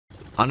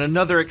on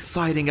another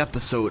exciting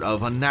episode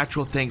of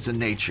Unnatural Things in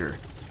Nature.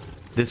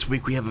 This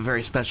week we have a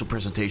very special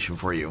presentation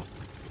for you.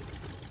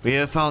 We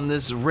have found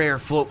this rare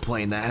float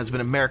plane that has been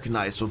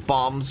Americanized with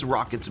bombs,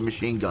 rockets, and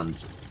machine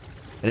guns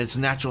in its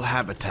natural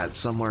habitat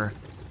somewhere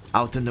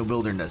out in the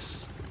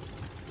wilderness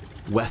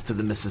west of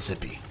the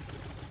Mississippi.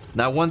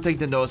 Now, one thing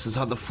to notice is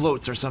how the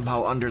floats are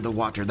somehow under the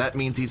water. That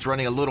means he's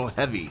running a little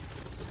heavy.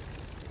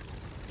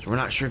 So we're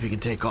not sure if he can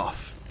take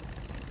off.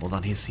 Hold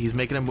on, he's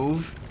making a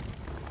move.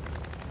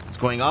 It's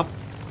going up.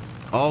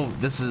 Oh,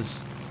 this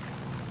is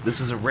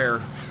a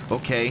rare.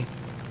 Okay.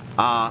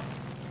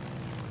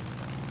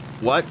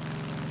 What?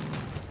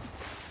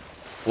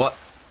 What?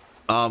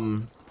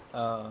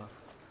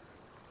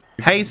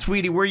 Hey,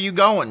 sweetie, where you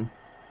going?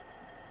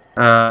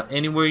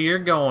 Anywhere you're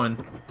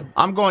going.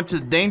 I'm going to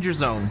the danger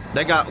zone.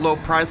 They got low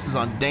prices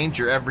on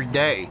danger every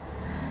day.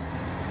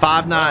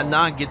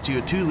 $5.99 gets you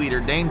a 2-liter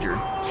danger.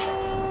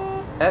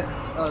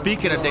 That's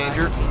Speaking of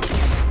danger.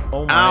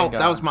 Oh my Ow, God.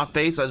 that was my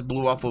face. I just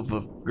blew off of a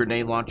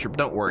grenade launcher. But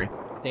don't worry.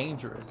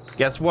 Dangerous.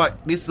 Guess what?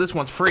 This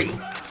one's free.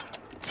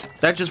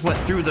 That just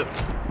went through the...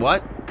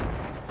 What?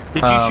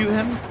 Did you shoot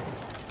him?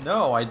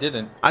 No, I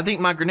didn't. I think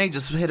my grenade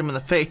just hit him in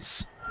the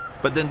face,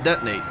 but then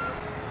detonate.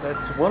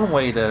 That's one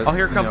way to... Oh,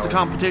 here comes the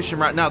competition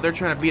right now. They're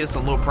trying to beat us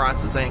on low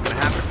prices. Ain't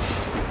gonna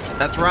happen.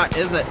 That's right,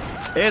 isn't it?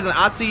 Isn't it?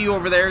 I see you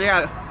over there.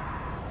 Yeah.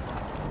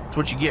 That's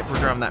what you get for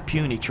driving that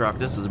puny truck.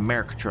 This is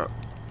America truck.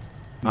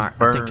 All right,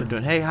 I think I'm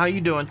doing. Hey, how you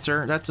doing,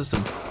 sir? That's just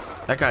him.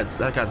 That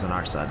guy's on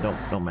our side.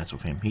 Don't mess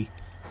with him.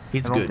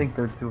 He's good. I don't think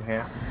they're too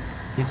happy.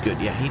 He's good.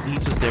 Yeah,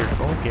 he's just there.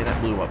 Oh, okay,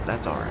 that blew up.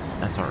 That's all right.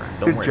 That's all right.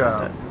 Don't Good worry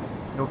job. about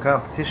that. No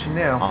competition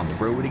now. On the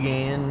road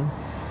again.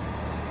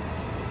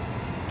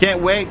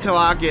 Can't wait till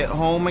I get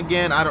home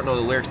again. I don't know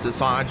the lyrics to this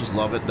song. I just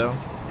love it though.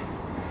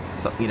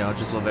 So I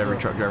just love every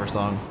truck driver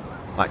song.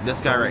 Like this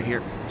guy right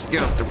here.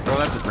 Get up there. Oh,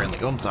 that's a friendly.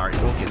 Oh, I'm sorry.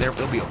 Okay,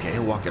 he'll be okay.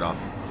 He'll walk it off.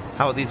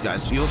 How about these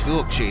guys? You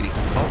look shady.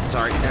 Oh,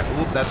 sorry.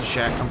 Oh, that's a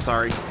shack. I'm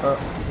sorry.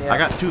 Yeah. I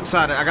got too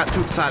excited.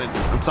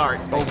 I'm sorry.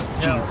 Oh,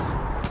 jeez.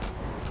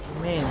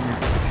 Man,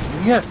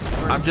 yes.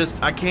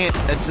 I can't.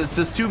 It's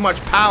just too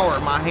much power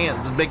in my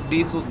hands. The big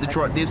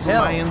Detroit diesel in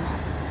my hands.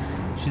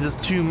 She's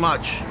just too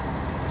much.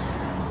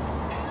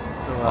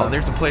 Oh,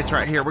 there's a place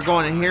right here. We're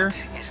going in here.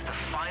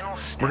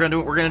 We're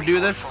gonna do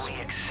this.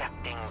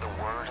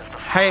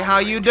 Hey, how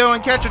you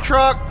doing? Catch a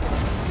truck.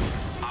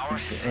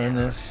 And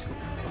this.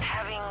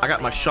 I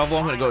got my shovel.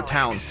 I'm gonna go to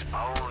town.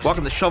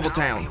 Welcome to Shovel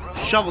Town.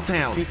 Shovel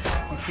Town. These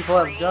people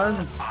have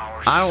guns.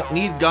 I don't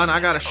need a gun.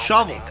 I got a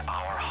shovel.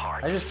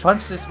 I just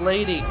punched this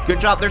lady.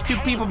 Good job. There's 2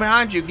 people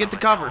behind you. Get the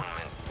cover.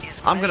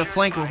 I'm gonna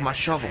flank him with my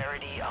shovel.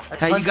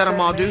 Hey, you got him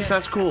all, dudes?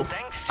 That's cool.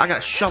 I got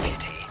a shovel.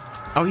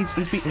 Oh, he's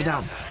beating me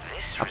down.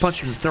 I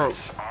punched him in the throat.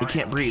 He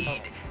can't breathe. You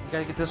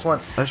gotta get this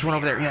one. There's one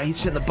over there. Yeah, he's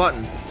hitting the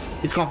button.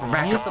 He's calling for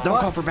backup. Don't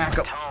call for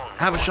backup.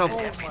 Have a shovel.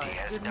 Oh my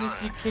goodness,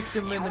 you kicked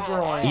him in the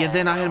groin. Yeah,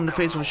 then I hit him in the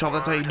face with a shovel.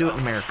 That's how you do it in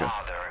America.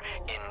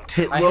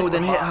 Hit low,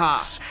 then hit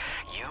high.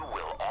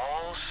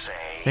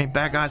 Ain't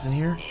bad guys in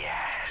here?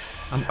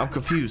 I'm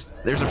confused.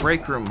 There's a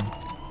break room.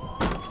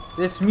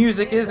 This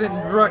music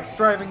isn't drunk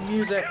driving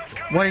music.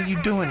 What are you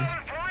doing?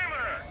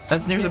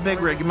 That's near the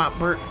big rig. You might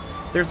burn.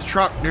 There's a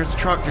truck. There's a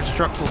truck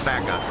full of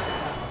bad guys.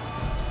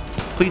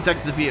 Please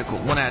exit the vehicle.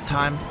 One at a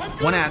time.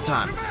 One at a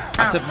time.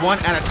 I said one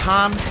at a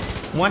time.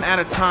 One at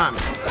a time.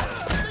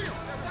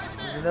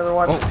 There's another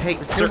one. Oh,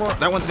 hey, sir.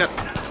 That one's got.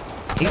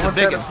 He's a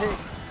big one.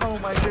 Oh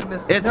my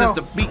goodness. It's just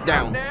a beat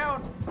down. I'm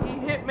down. He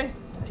hit me.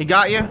 He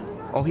got you?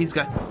 Oh, he's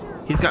got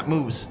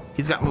moves.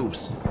 He's got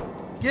moves.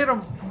 Get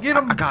him. Get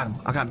him. I got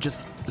him.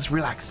 Just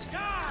relax.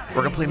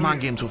 We're gonna play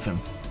mind games with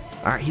him.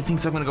 All right. He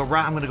thinks I'm gonna go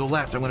right. I'm gonna go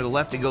left. I'm gonna go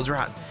left. He goes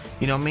right.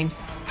 You know what I mean?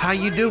 How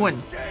you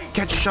doing?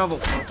 Catch a shovel.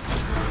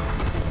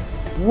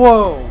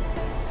 Whoa.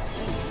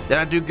 Did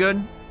I do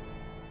good?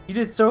 You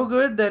did so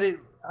good that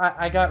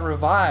I got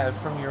revived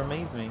from your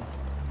amazing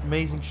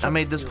I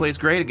made this place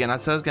great again. I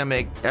said I was gonna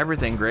make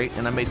everything great,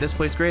 and I made this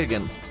place great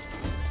again.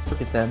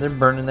 Look at that. They're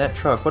burning that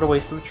truck. What a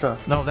waste of a truck.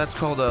 No, that's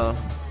called I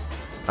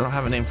don't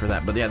have a name for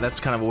that, but yeah, that's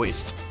kind of a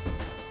waste.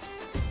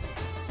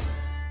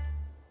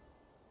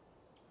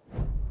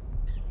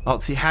 Oh,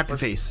 see, happy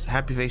face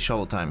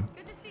shovel time.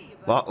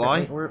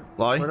 Lolly?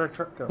 Lolly? Where'd our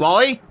truck go?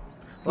 Lolly?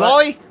 What?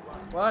 Lolly?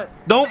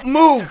 What? Don't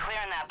move!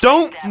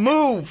 Don't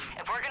move!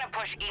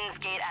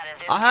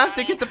 I have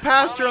to get the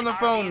pastor on the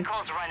phone.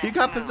 You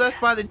got possessed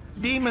by the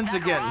demons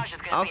again.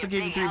 I also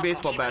gave you 3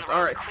 baseball bats.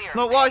 Alright.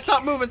 No, Lolly,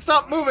 stop moving.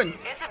 Stop moving.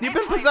 You've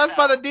been possessed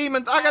by the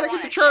demons. I gotta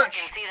get to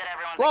church.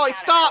 Lolly,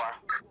 stop.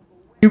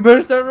 You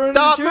better start running.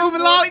 Stop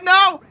moving, Lolly.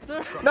 No.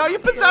 No, you're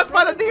possessed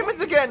by the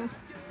demons again.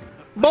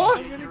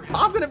 Boy,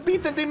 I'm gonna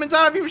beat the demons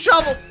out of you with a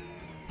shovel.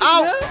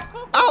 Out.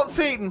 Out,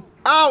 Satan.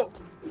 Out.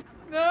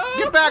 No.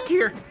 Get back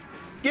here.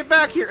 Get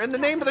back here. In the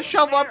name of the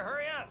shovel.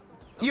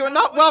 You are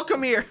not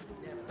welcome here.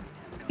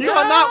 You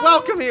are not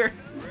welcome here.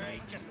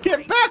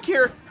 Get back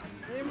here.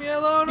 Leave me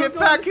alone. Get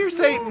back here,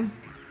 Satan.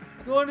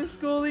 Going to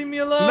school. Leave me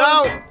alone.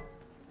 No.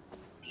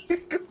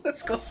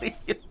 Let's go leave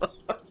you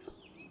alone.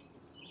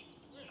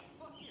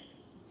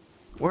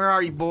 Where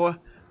are you, boy?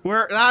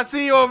 Where? I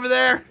see you over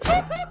there.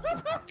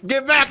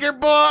 Get back here,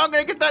 boy. I'm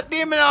gonna get that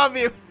demon off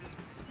you.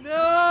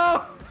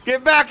 No!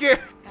 Get back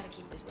here.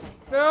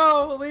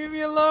 No, leave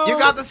me alone. You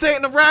got the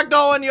Satan of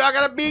Ragdoll in you. I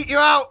gotta beat you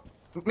out.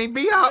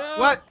 Beat out? No.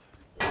 What?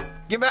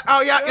 Get back.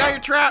 Oh, yeah, you're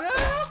trapped.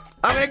 No!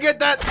 I'm gonna get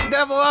that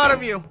devil out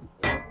of you.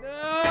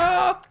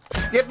 No!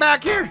 Get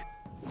back here.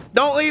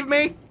 Don't leave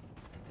me.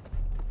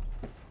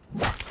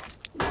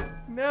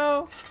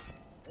 No!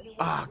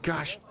 Oh,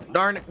 gosh.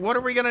 Darn it. What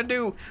are we gonna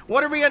do?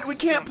 What are we gonna... We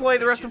can't play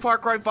the rest of Far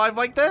Cry 5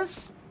 like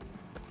this.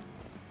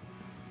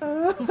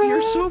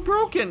 You're so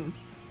broken.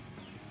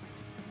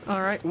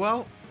 Alright,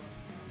 well...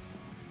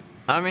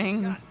 I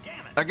mean...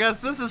 I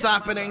guess this is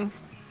happening.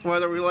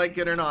 Whether we like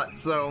it or not,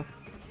 so...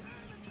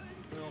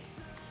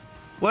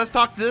 Let's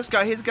talk to this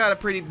guy. He's got a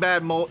pretty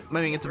bad mullet.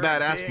 I mean, it's a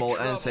badass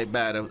mullet. I didn't say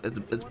bad.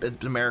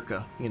 It's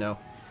America, you know.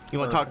 You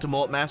want to talk to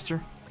Mullet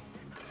Master?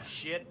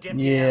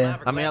 Yeah.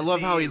 I mean, I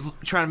love how he's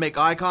trying to make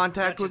eye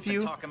contact with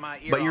you,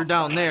 but you're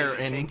down there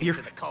and you're...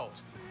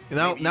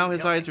 Now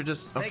his eyes are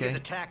just... Okay.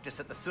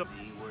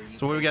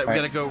 So what do we got? We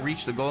gotta go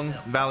reach the Golden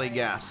Valley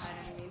gas.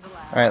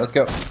 Alright, let's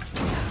go.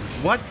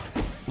 What?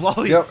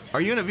 Loli, Yep.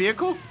 are you in a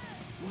vehicle?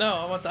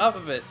 No, I'm on top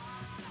of it.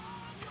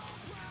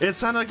 It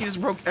sounded like you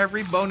just broke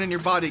every bone in your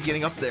body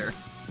getting up there.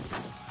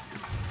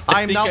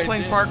 I am think now I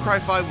playing did. Far Cry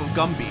 5 with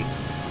Gumby.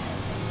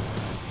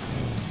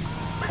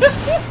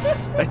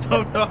 I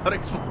don't know how to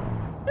explain.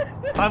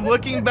 I'm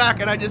looking back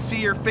and I just see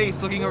your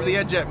face looking over the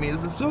edge at me.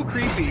 This is so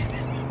creepy.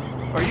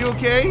 Are you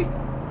okay?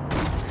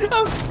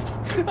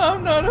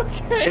 I'm not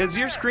okay. Is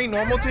your screen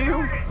normal to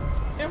you?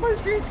 And my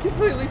screen's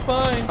completely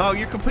fine. Oh,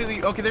 you're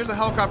completely... Okay, there's a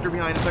helicopter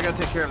behind us. I gotta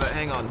take care of that.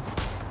 Hang on.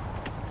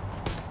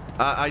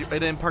 I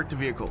didn't park the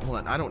vehicle. Hold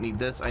on. I don't need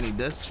this. I need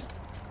this.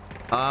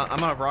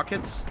 I'm out of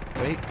rockets.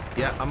 Wait.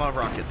 Yeah, I'm out of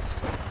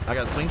rockets. I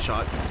got a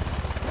slingshot.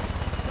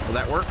 Will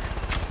that work?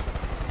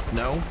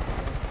 No.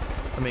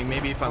 I mean,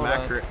 maybe if I'm Hold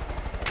on. accurate.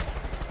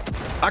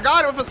 I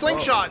got it with a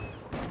slingshot!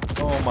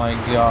 Oh my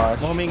gosh.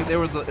 Well, I mean, it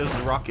was a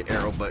rocket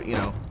arrow, but, you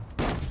know.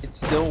 It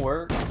still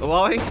works?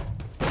 Loli,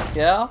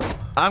 Yeah?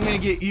 I'm gonna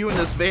get you in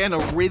this van a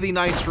really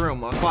nice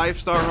room. A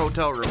 5-star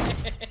hotel room.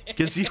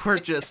 Because you were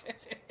just...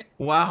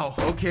 Wow,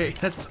 okay,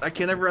 I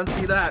can't ever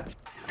unsee that.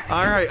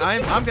 Alright,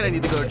 I'm gonna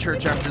need to go to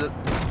church after the...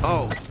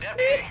 Oh.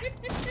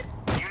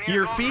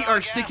 Your feet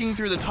are sticking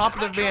through the top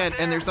of the van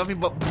and there's nothing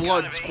but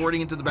blood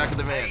squirting into the back of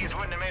the van.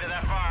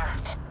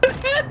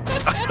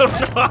 I don't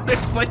know how to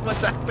explain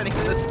what's happening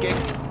in this game.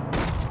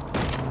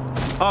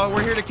 Oh,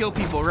 we're here to kill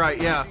people,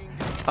 right, yeah.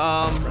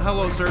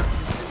 Hello, sir.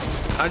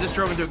 I just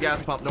drove into a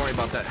gas pump, don't worry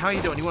about that. How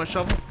you doing? You want a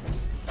shovel?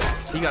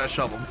 You got a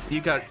shovel.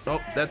 You got... Oh,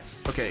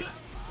 that's... Okay.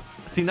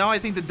 See, now I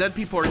think the dead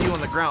people are you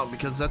on the ground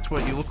because that's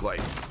what you look like.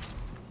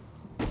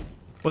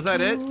 Was that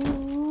it?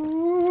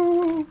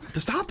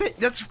 Stop it!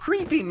 That's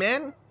creepy,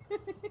 man!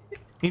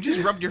 You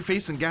just rubbed your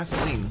face in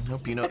gasoline.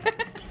 Hope you know.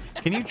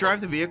 Can you drive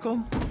the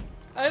vehicle?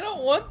 I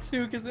don't want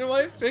to because it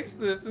might fix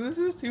this and this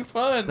is too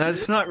fun.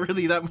 That's not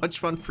really that much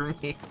fun for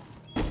me.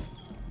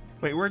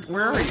 Wait,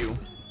 where are you?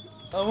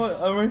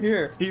 I'm right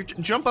here. You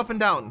jump up and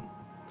down.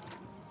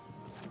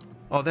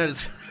 Oh, that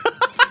is...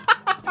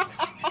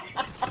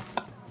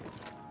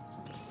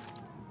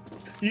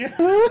 Yeah,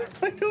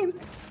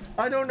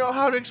 I don't know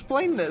how to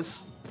explain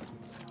this.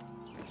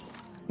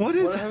 What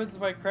What happens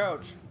if I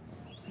crouch?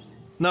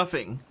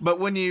 Nothing. But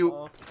when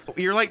you're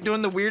like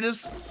doing the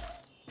weirdest,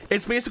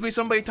 it's basically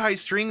somebody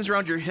ties strings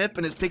around your hip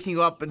and is picking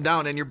you up and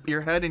down and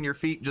your head and your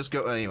feet just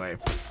go anyway.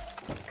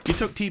 You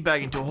took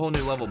teabagging to a whole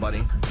new level,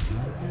 buddy.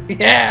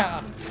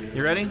 Yeah!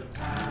 You ready?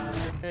 I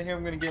think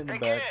I'm gonna get in the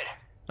back.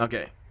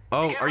 Okay.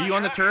 Oh, are you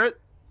on the turret?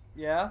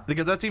 Yeah?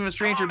 Because that's even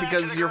stranger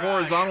because you're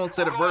horizontal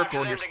instead of vertical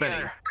and you're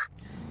spinning.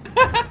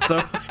 So,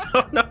 I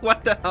don't know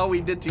what the hell we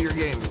did to your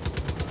game.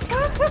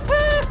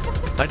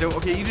 I don't...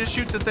 Okay, you just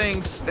shoot the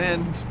things,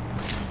 and...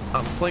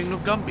 I'm playing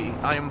with Gumpy.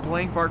 I am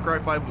playing Far Cry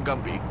 5 with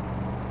Gumpy.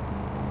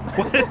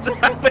 What is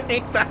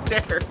happening back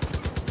there?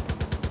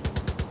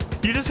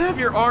 You just have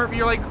your arm...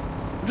 You're like...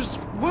 Just...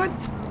 What?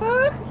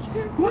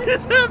 What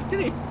is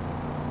happening?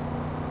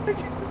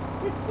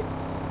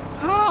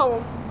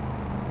 How?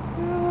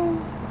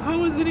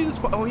 How is it even...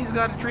 Oh, he's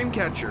got a dream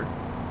catcher.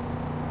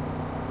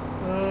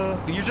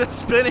 You're just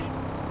spinning.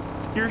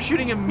 You're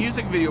shooting a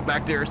music video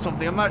back there or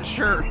something. I'm not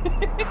sure.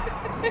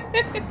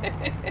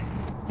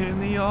 In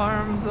the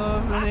arms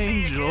of an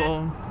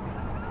angel.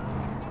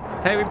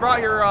 Hey, we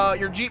brought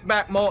your Jeep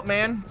back, Mullet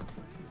Man.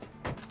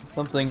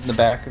 Something in the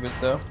back of it,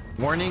 though.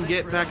 Warning,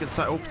 get back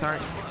inside. Oh, sorry.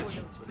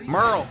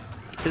 Merle.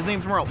 His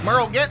name's Merle.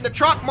 Merle, get in the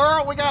truck,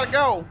 Merle. We gotta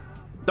go.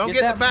 Don't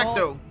get in the back,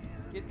 though.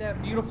 Get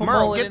that beautiful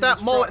Merle, mullet get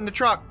that mullet in the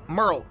truck.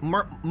 Merle.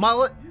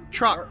 Mullet.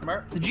 Truck.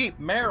 the Jeep.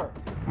 Merle.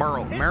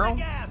 Merle. Merle?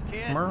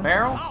 Merle?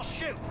 Merle? I'll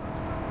shoot.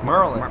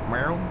 Merle.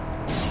 Merle?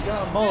 He's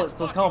got a mullet,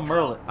 so let's call him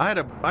Merle. I had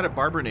a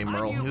barber named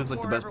Merle. He was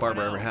like the best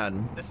barber I ever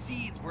had. The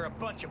seeds were a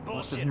bunch of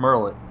This is bullshit.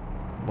 Merle.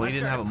 Well, he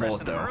didn't have a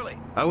mullet though.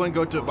 I wouldn't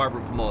go to a barber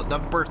with a mullet.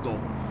 Nothing personal,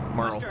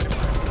 Merle.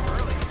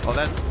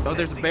 Oh,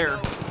 there's a bear.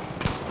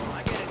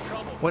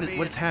 What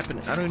is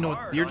happening? I don't even know.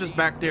 You're just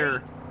back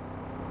there.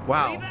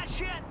 Wow. Leave that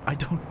shit. I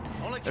don't.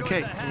 Only choice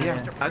Okay, I have yeah,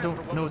 is to I prep don't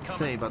for what know was what to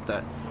say coming. about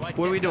that. So I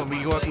What are we get doing?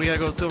 my We gotta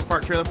go to Silver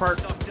Park Trailer Park.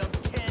 Stuffed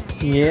up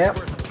 10 Yep. years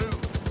worth of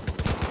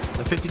food.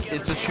 The 50.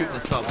 It's a shooting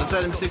itself. Is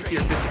that M60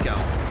 or 50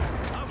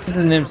 cal? This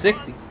is an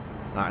M60.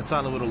 Nah, it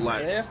sounded a little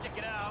light. Yeah. Stick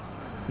it out.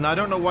 No, I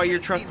don't know why you're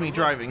trusting me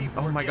driving.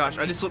 Oh my gosh,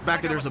 I just looked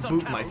back and there's a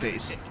boot in my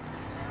face.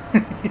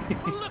 Well,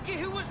 looky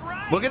who was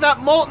right. Look at that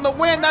molt in the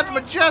wind. That's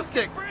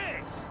majestic.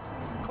 Briggs.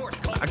 Of course,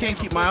 I can't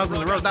keep my eyes on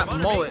the road. That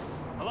mullet.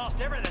 I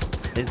lost everything.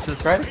 It's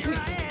just Try to keep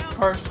the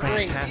car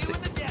straight.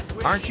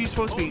 fantastic. Aren't you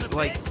supposed to be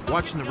like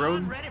watching the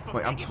road?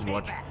 Wait, I'm supposed to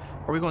watch.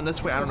 Are we going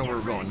this way? I don't know where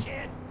we're going.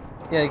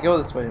 Yeah, go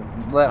this way.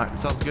 Left. Alright,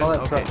 sounds good. All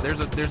that Okay,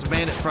 truck. there's a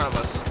man in front of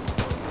us.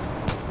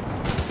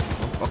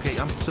 Okay,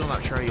 I'm still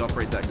not sure how you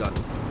operate that gun.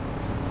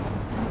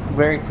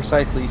 Very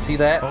precisely. You see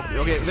that? Oh,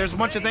 okay, there's a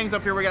bunch of things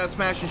up here we gotta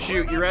smash and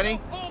shoot. You ready?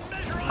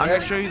 I'm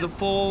gonna show you the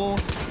full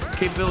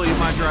capability of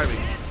my driving,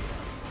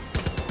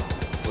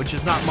 which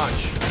is not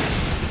much.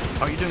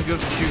 Oh, you're doing good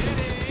with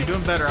shooting. You're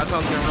doing better. I thought I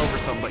was gonna run over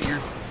some, but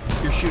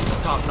your shooting's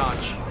top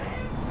notch.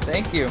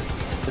 Thank you.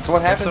 It's what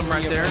There's happens some when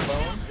right you there. have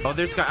bones. Oh,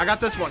 there's guy. I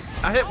got this one.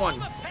 I hit one.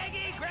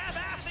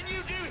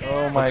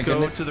 Oh my Let's go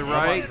goodness. to the I'm on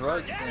right.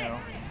 drugs now.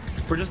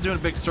 We're just doing a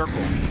big circle.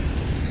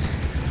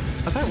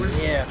 I thought we were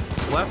Yeah.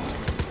 left.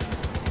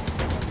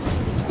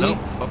 Nope.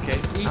 Okay.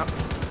 Eat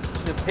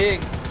the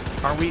pig.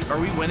 Are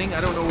we winning? I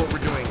don't know what we're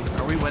doing.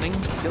 Are we winning?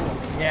 Kill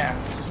him. Yeah.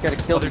 Just gotta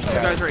kill Oh, there's these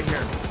two guys right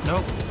here.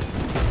 Nope.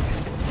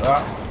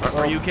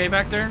 Are you okay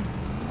back there?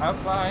 I'm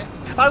fine.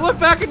 I look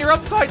back and you're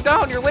upside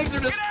down. Your legs are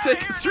just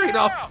sitting straight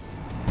up.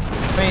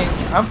 I mean,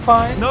 I'm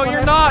fine. No, What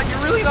you're happened? not.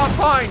 You're really not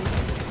fine.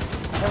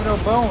 I have no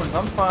bones.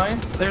 I'm fine.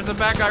 There's a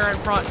bad guy right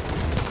in front.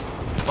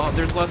 Oh,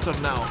 there's less of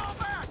them now.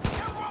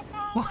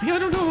 Well, I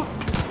don't know.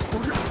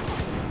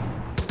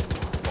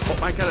 Oh,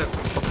 I gotta.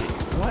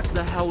 Okay, what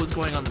the hell was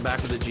going on in the back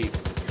of the Jeep?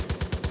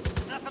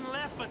 Nothing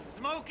left but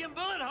smoke and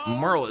bullet holes.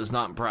 Merle is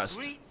not impressed.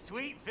 Sweet,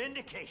 sweet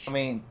vindication. I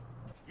mean,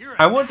 You're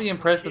a I wouldn't be nice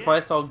impressed kid. if I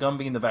saw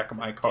Gumby in the back of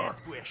my car.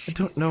 Death wish. I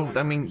don't know.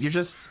 I mean, you're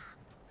just.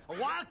 A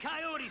wild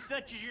coyote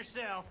such as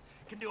yourself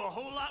can do a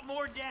whole lot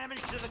more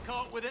damage to the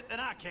cult with it than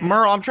I can.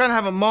 Merle, I'm trying to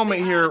have a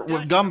moment here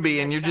with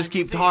Gumby, and you just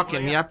keep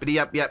talking. Yappity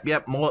yap yap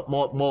yap. Mullet,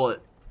 mullet,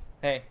 mullet.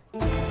 Hey,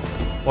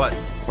 What?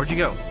 Where'd you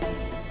go?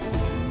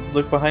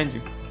 look behind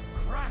you.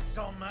 Christ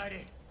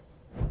almighty.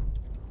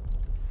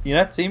 You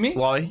not see me?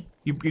 Lolly,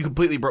 you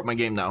completely broke my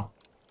game now.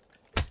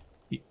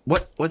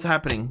 What's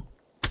happening?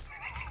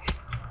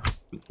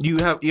 You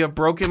have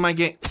broken my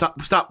game.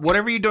 Stop.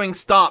 Whatever you're doing,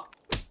 stop.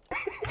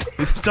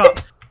 Stop.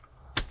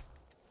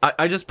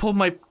 I just pulled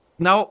my.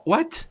 No,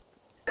 what?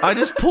 I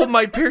just pulled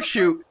my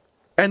parachute,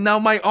 and now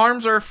my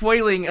arms are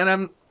flailing, and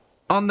I'm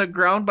on the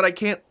ground, but I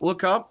can't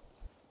look up.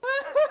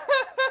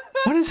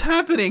 What is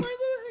happening? Where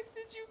the heck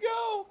did you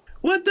go?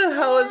 What the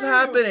hell is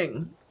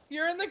happening?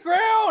 You're in the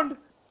ground.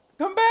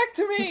 Come back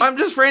to me. I'm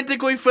just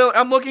frantically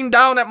I'm looking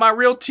down at my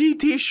real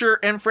t-shirt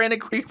and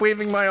frantically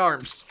waving my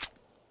arms.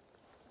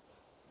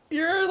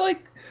 You're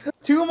like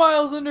 2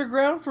 miles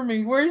underground from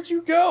me. Where did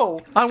you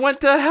go? I went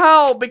to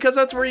hell because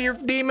that's where your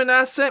demon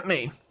ass sent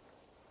me.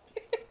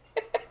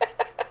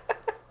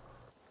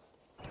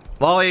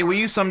 Lolly, will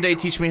you someday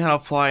teach me how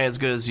to fly as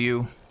good as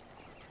you?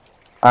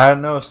 I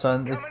don't know,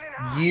 son.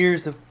 It's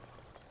years of.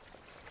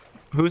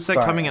 Who said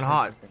Sorry, coming in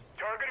hot?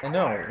 I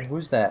know.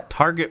 Who's that?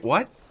 Target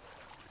what?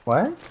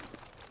 What?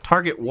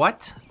 Target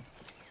what?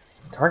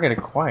 Target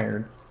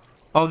acquired.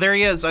 Oh, there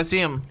he is. I see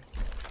him.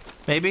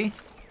 Maybe?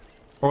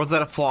 Or was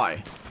that a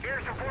fly?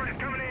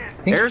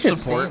 I think Air you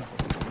just support? see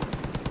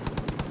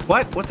him.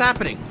 What? What's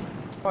happening?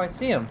 Oh, I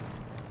see him.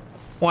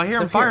 Well, I hear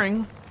him It's up here.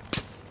 firing.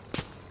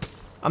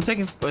 I'm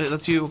taking.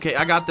 That's you. Okay,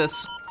 I got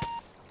this.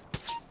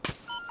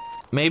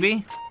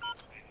 Maybe?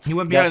 He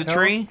went behind a Got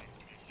tree?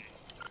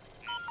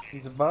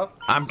 He's above.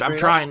 I'm Straight up.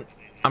 trying.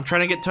 I'm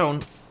trying to get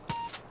tone.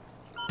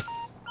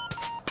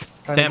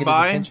 Trying to Stand get his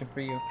by. attention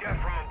for you.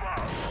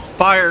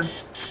 Fire.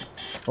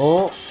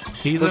 Oh,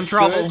 He's in looks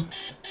trouble. good.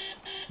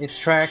 It's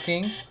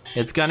tracking.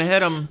 It's gonna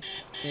hit him.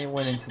 It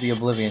went into the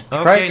oblivion. Try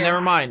Okay, again.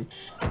 never mind.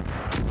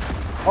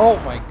 Oh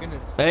my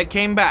goodness. It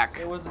came back.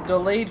 It was a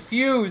delayed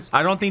fuse.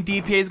 I don't think the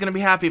EPA is gonna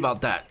be happy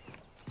about that.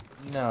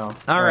 No.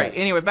 Alright,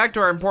 anyway, back to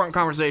our important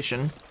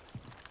conversation.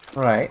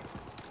 Right.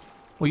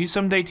 Will you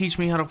someday teach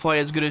me how to fly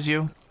as good as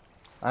you?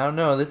 I don't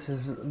know. This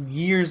is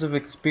years of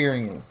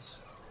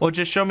experience. Well,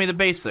 just show me the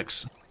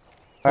basics.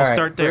 We'll Alright,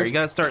 start there. First, You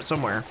gotta start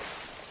somewhere.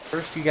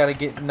 first you gotta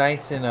get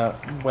nice and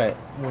wet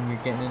when you're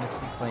getting in a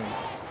seaplane.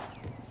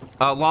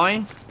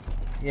 Lolly?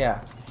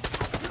 Yeah.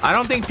 I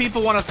don't think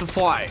people want us to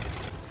fly.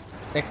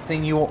 Next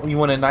thing you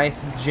want a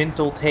nice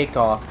gentle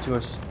takeoff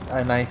to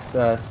a nice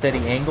steady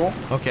angle.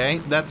 Okay,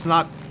 that's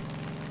not...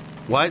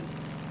 What?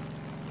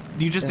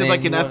 You just And did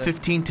like then an you wanna-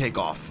 F-15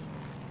 takeoff.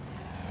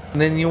 And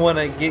then you want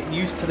to get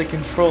used to the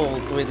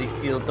controls the way they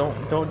feel.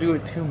 Don't do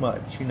it too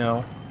much, you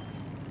know.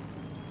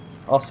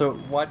 Also,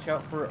 watch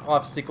out for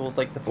obstacles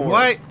like the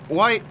forest.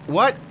 What?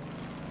 What?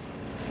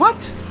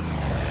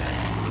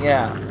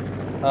 Yeah.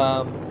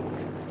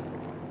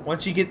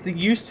 Once you get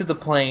used to the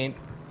plane,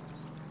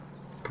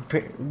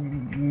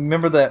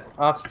 Remember the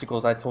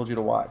obstacles I told you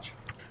to watch.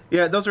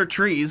 Yeah, those are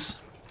trees.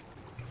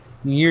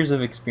 Years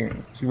of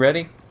experience. You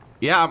ready?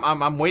 Yeah,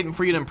 I'm waiting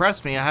for you to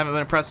impress me. I haven't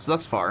been impressed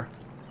thus far.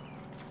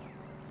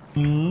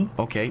 Hmm.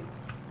 Okay.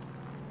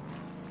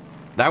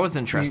 That was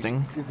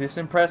interesting. Is this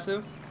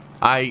impressive?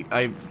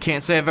 I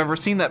can't say I've ever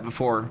seen that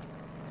before.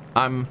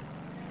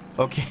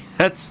 Okay,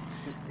 that's...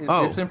 Is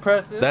this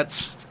impressive?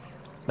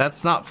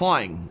 That's not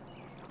flying.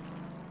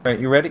 Alright,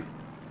 you ready?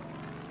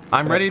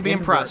 I'm ready to be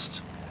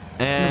impressed.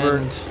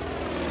 And...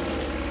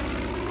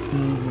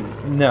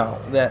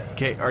 No, that...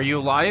 Okay, are you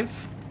alive?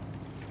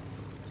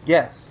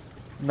 Yes.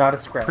 Not a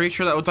scratch. Pretty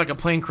sure that looked like a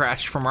plane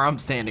crash from where I'm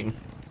standing.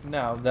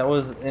 No, that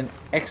was an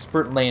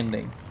expert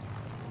landing.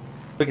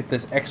 Look at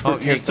this expert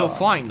takeoff. You're still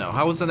flying, though.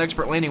 How was an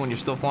expert landing when you're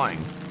still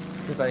flying?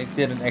 Because I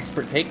did an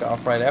expert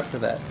takeoff right after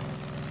that.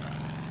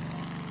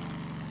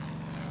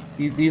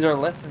 These are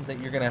lessons that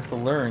you're going to have to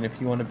learn if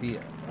you want to be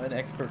an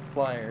expert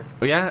flyer.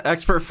 Oh yeah?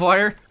 Expert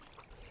flyer?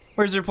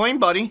 Where's your plane,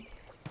 buddy?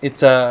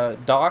 It's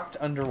docked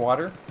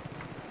underwater.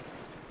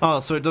 Oh,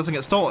 so it doesn't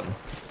get stolen.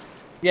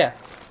 Yeah.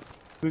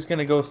 Who's going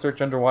to go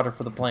search underwater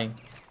for the plane?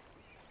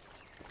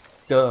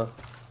 Duh.